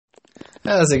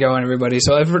How's it going, everybody?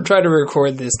 So I've tried to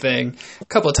record this thing a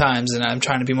couple of times, and I'm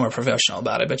trying to be more professional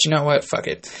about it. But you know what? Fuck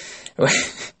it.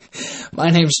 My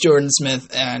name's Jordan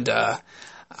Smith, and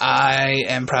I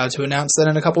am proud to announce that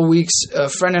in a couple of weeks, a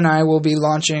friend and I will be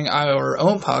launching our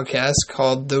own podcast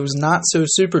called Those Not So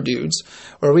Super Dudes,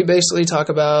 where we basically talk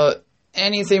about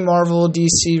anything Marvel,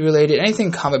 DC related,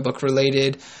 anything comic book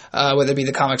related, whether it be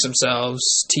the comics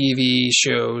themselves, TV,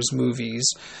 shows, movies.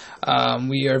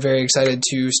 We are very excited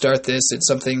to start this. It's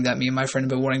something that me and my friend have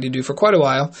been wanting to do for quite a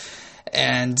while.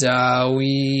 And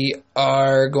we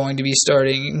are going to be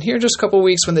starting here in just a couple of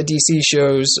weeks when the DC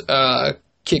shows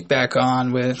kick back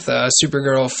on with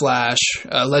Supergirl, Flash,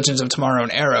 Legends of Tomorrow,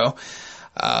 and Arrow.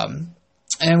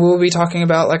 And we'll be talking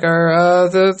about like our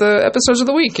the episodes of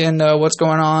the week and what's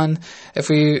going on if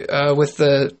we with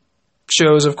the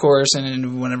shows, of course,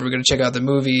 and whenever we're going to check out the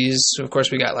movies. Of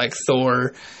course, we got like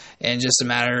Thor in just a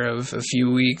matter of a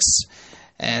few weeks,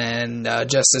 and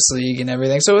Justice League and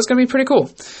everything. So it's going to be pretty cool.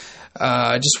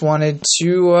 I just wanted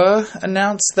to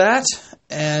announce that,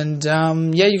 and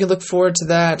yeah, you can look forward to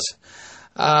that.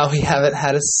 We haven't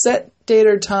had a set date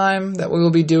or time that we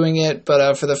will be doing it,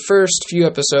 but for the first few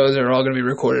episodes, they're all going to be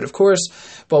recorded, of course,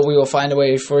 but we will find a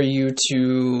way for you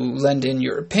to lend in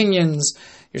your opinions,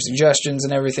 your suggestions,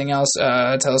 and everything else.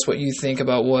 Tell us what you think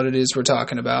about what it is we're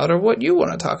talking about, or what you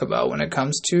want to talk about when it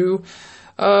comes to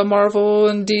Marvel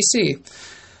and DC.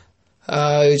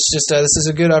 It's just, this is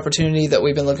a good opportunity that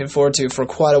we've been looking forward to for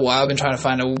quite a while. I've been trying to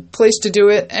find a place to do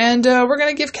it, and we're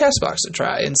going to give CastBox a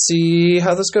try and see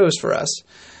how this goes for us.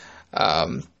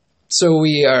 So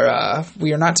we are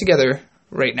not together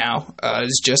right now.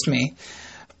 It's just me,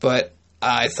 but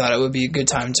I thought it would be a good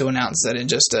time to announce that in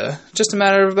just a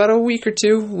matter of about a week or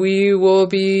two, we will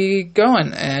be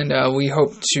going, and we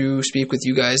hope to speak with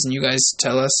you guys, and you guys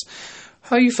tell us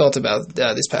how you felt about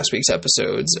this past week's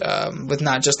episodes, with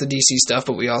not just the DC stuff,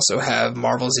 but we also have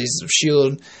Marvel's Agents of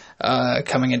S.H.I.E.L.D.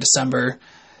 coming in December.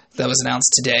 That was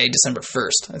announced today, December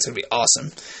 1st. That's going to be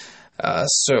awesome.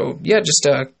 So, yeah, just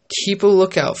keep a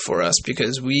lookout for us,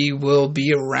 because we will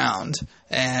be around,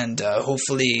 and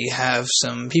hopefully have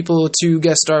some people to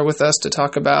guest star with us to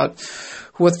talk about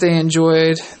what they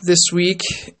enjoyed this week.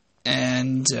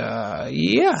 And,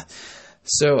 yeah.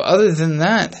 So, other than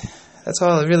that, that's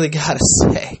all I really got to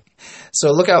say.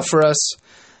 So look out for us,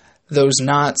 Those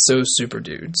Not So Super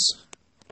Dudes.